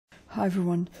Hi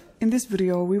everyone, in this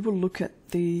video we will look at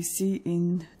the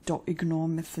cin.ignore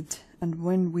method and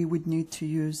when we would need to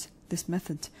use this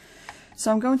method.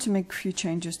 So I'm going to make a few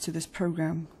changes to this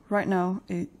program. Right now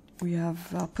we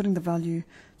have putting the value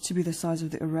to be the size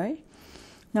of the array.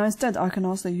 Now instead I can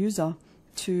ask the user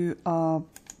to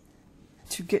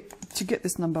get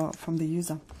this number from the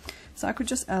user. So I could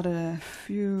just add a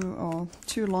few or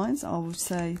 2 lines. I would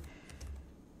say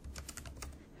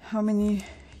how many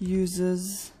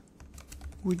users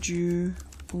would you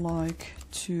like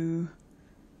to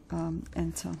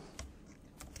enter,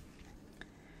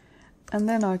 and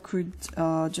then I could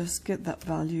just get that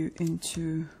value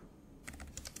into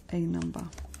a number.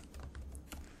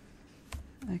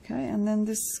 Okay, and then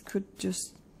this could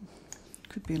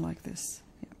be like this.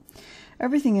 Yeah.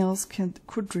 Everything else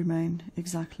could remain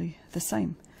exactly the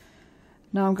same.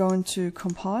 Now I'm going to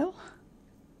compile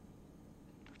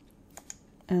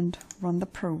and run the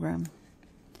program.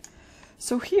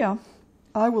 So here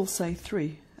I will say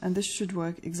 3, and this should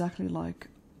work exactly like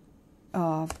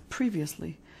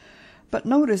previously. But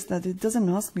notice that it doesn't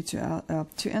ask me to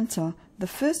enter the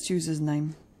first user's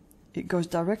name. It goes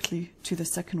directly to the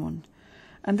second one,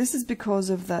 and this is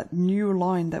because of that new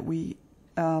line that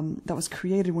that was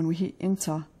created when we hit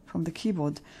enter from the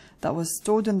keyboard. That was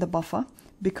stored in the buffer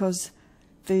because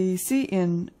the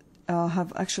cin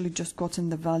have actually just gotten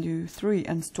the value 3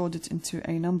 and stored it into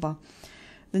a number.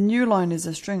 The new line is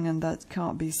a string, and that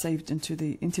can't be saved into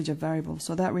the integer variable,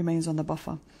 so that remains on the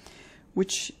buffer,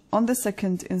 which on the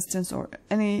second instance or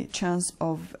any chance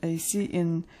of a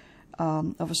cin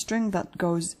of a string that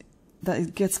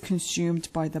it gets consumed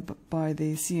by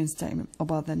the cin statement, or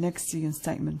by the next cin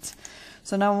statement.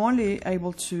 So now I'm only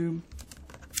able to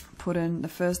put in the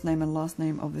first name and last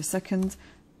name of the second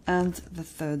and the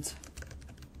third.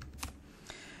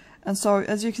 And so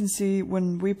as you can see,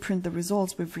 when we print the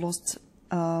results, we've lost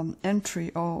entry,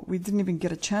 or we didn't even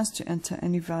get a chance to enter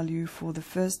any value for the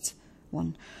first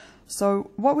one.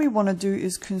 So what we want to do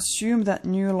is consume that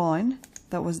new line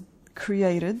that was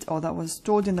created or that was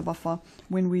stored in the buffer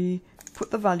when we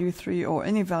put the value 3 or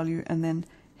any value and then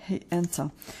hit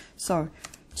enter. So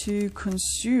to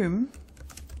consume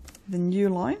the new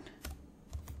line,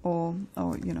 or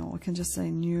you know, I can just say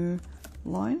new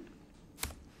line,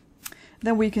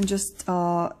 then we can just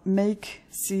make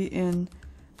cin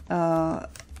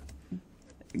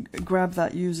grab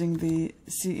that using the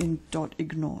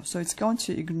cin.ignore. So it's going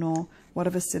to ignore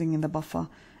whatever's sitting in the buffer,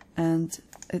 and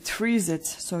it frees it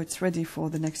so it's ready for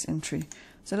the next entry.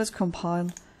 So let's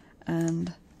compile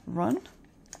and run.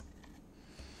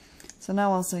 So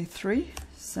now I'll say 3,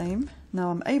 same. Now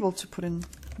I'm able to put in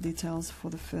details for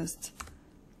the first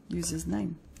user's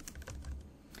name.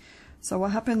 So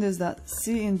what happened is that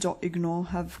cin.ignore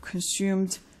have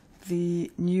consumed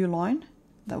the new line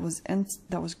that was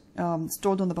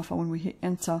stored on the buffer when we hit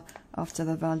enter after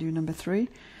the value number 3,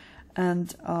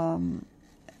 and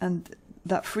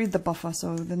that freed the buffer.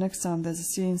 So the next time there's a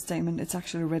cin statement, it's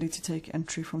actually ready to take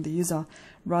entry from the user,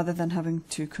 rather than having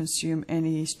to consume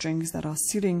any strings that are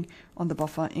sitting on the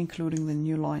buffer, including the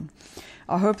new line.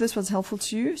 I hope this was helpful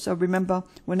to you. So remember,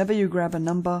 whenever you grab a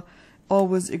number,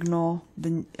 always ignore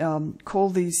the call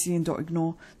the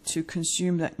cin.ignore to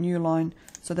consume that new line,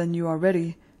 so then you are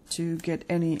ready to get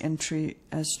any entry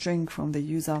as string from the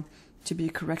user to be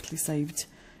correctly saved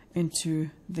into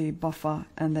the buffer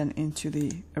and then into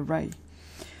the array.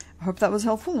 I hope that was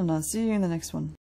helpful, and I'll see you in the next one.